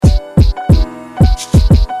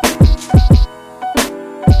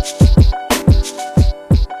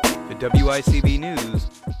WICB News,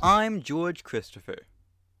 I'm George Christopher.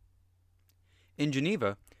 In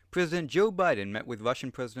Geneva, President Joe Biden met with Russian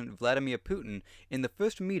President Vladimir Putin in the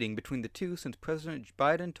first meeting between the two since President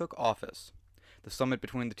Biden took office. The summit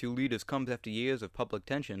between the two leaders comes after years of public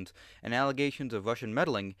tensions and allegations of Russian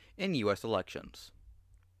meddling in U.S. elections.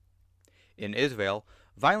 In Israel,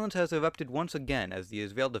 violence has erupted once again as the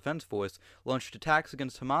Israel Defense Force launched attacks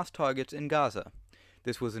against Hamas targets in Gaza.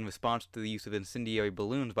 This was in response to the use of incendiary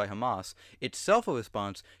balloons by Hamas, itself a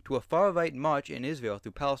response to a far-right march in Israel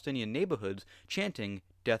through Palestinian neighborhoods chanting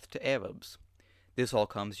 "Death to Arabs." This all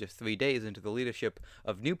comes just 3 days into the leadership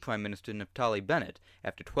of new Prime Minister Naftali Bennett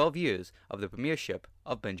after 12 years of the premiership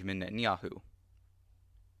of Benjamin Netanyahu.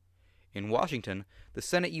 In Washington, the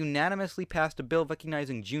Senate unanimously passed a bill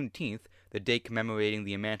recognizing Juneteenth, the day commemorating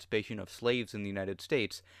the emancipation of slaves in the United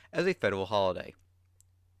States, as a federal holiday.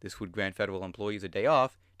 This would grant federal employees a day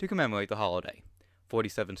off to commemorate the holiday.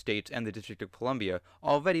 47 states and the District of Columbia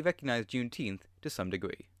already recognize Juneteenth to some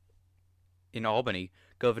degree. In Albany,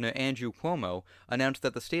 Governor Andrew Cuomo announced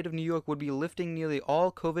that the state of New York would be lifting nearly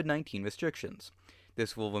all COVID-19 restrictions.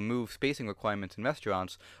 This will remove spacing requirements in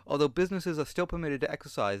restaurants, although businesses are still permitted to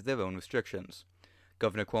exercise their own restrictions.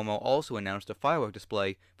 Governor Cuomo also announced a firework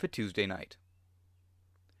display for Tuesday night.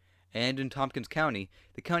 And in Tompkins County,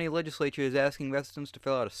 the county legislature is asking residents to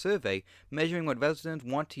fill out a survey measuring what residents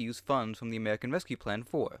want to use funds from the American Rescue Plan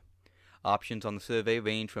for. Options on the survey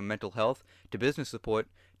range from mental health to business support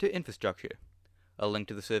to infrastructure. A link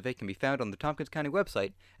to the survey can be found on the Tompkins County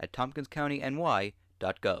website at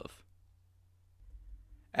tompkinscountyny.gov.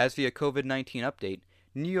 As for your COVID-19 update,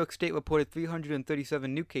 New York State reported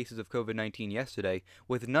 337 new cases of COVID-19 yesterday,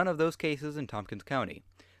 with none of those cases in Tompkins County.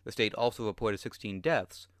 The state also reported 16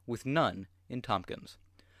 deaths, with none in Tompkins.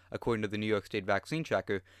 According to the New York State Vaccine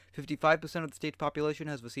Tracker, 55% of the state's population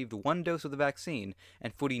has received one dose of the vaccine,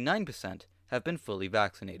 and 49% have been fully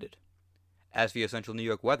vaccinated. As for your central New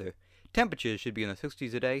York weather, temperatures should be in the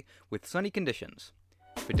 60s today with sunny conditions.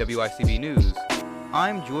 For WICB News,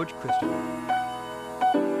 I'm George Christopher.